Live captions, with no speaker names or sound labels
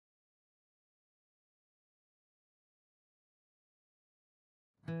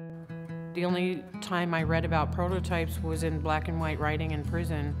The only time I read about prototypes was in black and white writing in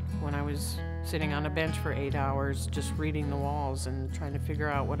prison when I was sitting on a bench for 8 hours just reading the walls and trying to figure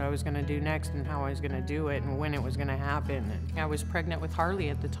out what I was going to do next and how I was going to do it and when it was going to happen. And I was pregnant with Harley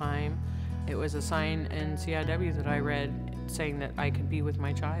at the time. It was a sign in CIW that I read saying that I could be with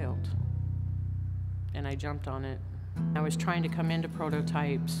my child. And I jumped on it. I was trying to come into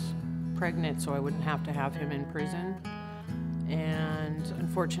prototypes pregnant so I wouldn't have to have him in prison. And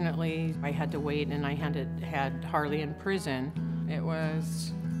unfortunately, I had to wait, and I had Harley in prison. It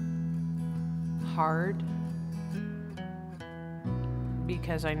was hard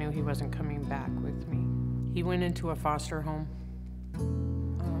because I knew he wasn't coming back with me. He went into a foster home.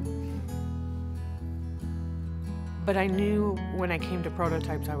 But I knew when I came to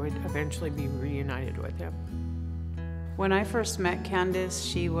prototypes, I would eventually be reunited with him. When I first met Candice,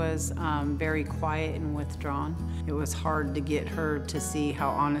 she was very quiet and withdrawn. It was hard to get her to see how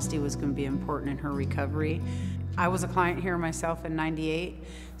honesty was going to be important in her recovery. I was a client here myself in '98,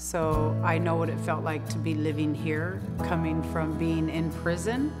 so I know what it felt like to be living here, coming from being in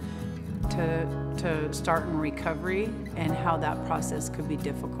prison to start in recovery, and how that process could be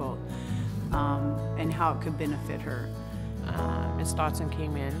difficult, and how it could benefit her. Ms. Dotson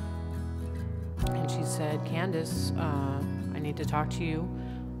came in, and she said, "Candice, I need to talk to you.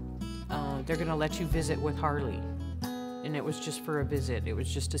 They're gonna let you visit with Harley." And it was just for a visit. It was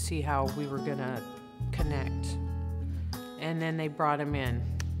just to see how we were gonna connect. And then they brought him in.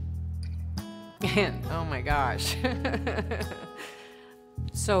 And oh my gosh.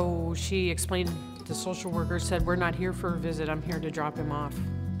 So she explained, the social worker said, "We're not here for a visit, I'm here to drop him off."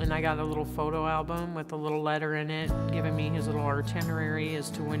 And I got a little photo album with a little letter in it, giving me his little itinerary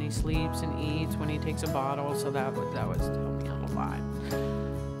as to when he sleeps and eats, when he takes a bottle, so that was helping me out a lot.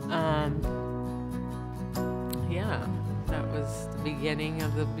 Yeah, that was the beginning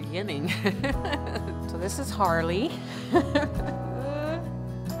of the beginning. So this is Harley.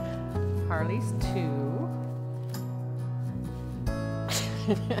 Harley's 2.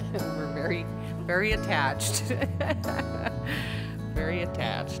 We're very, very attached. Very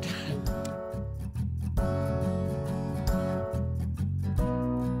attached.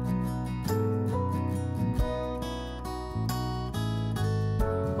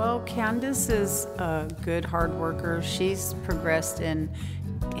 Well, Candice is a good hard worker. She's progressed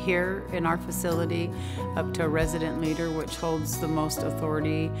here in our facility up to a resident leader, which holds the most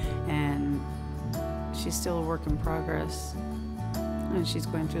authority, and she's still a work in progress. And she's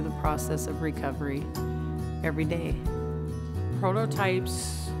going through the process of recovery every day.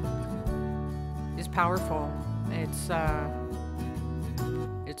 Prototypes is powerful.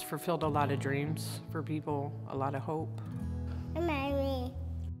 It's fulfilled a lot of dreams for people, a lot of hope. Mommy.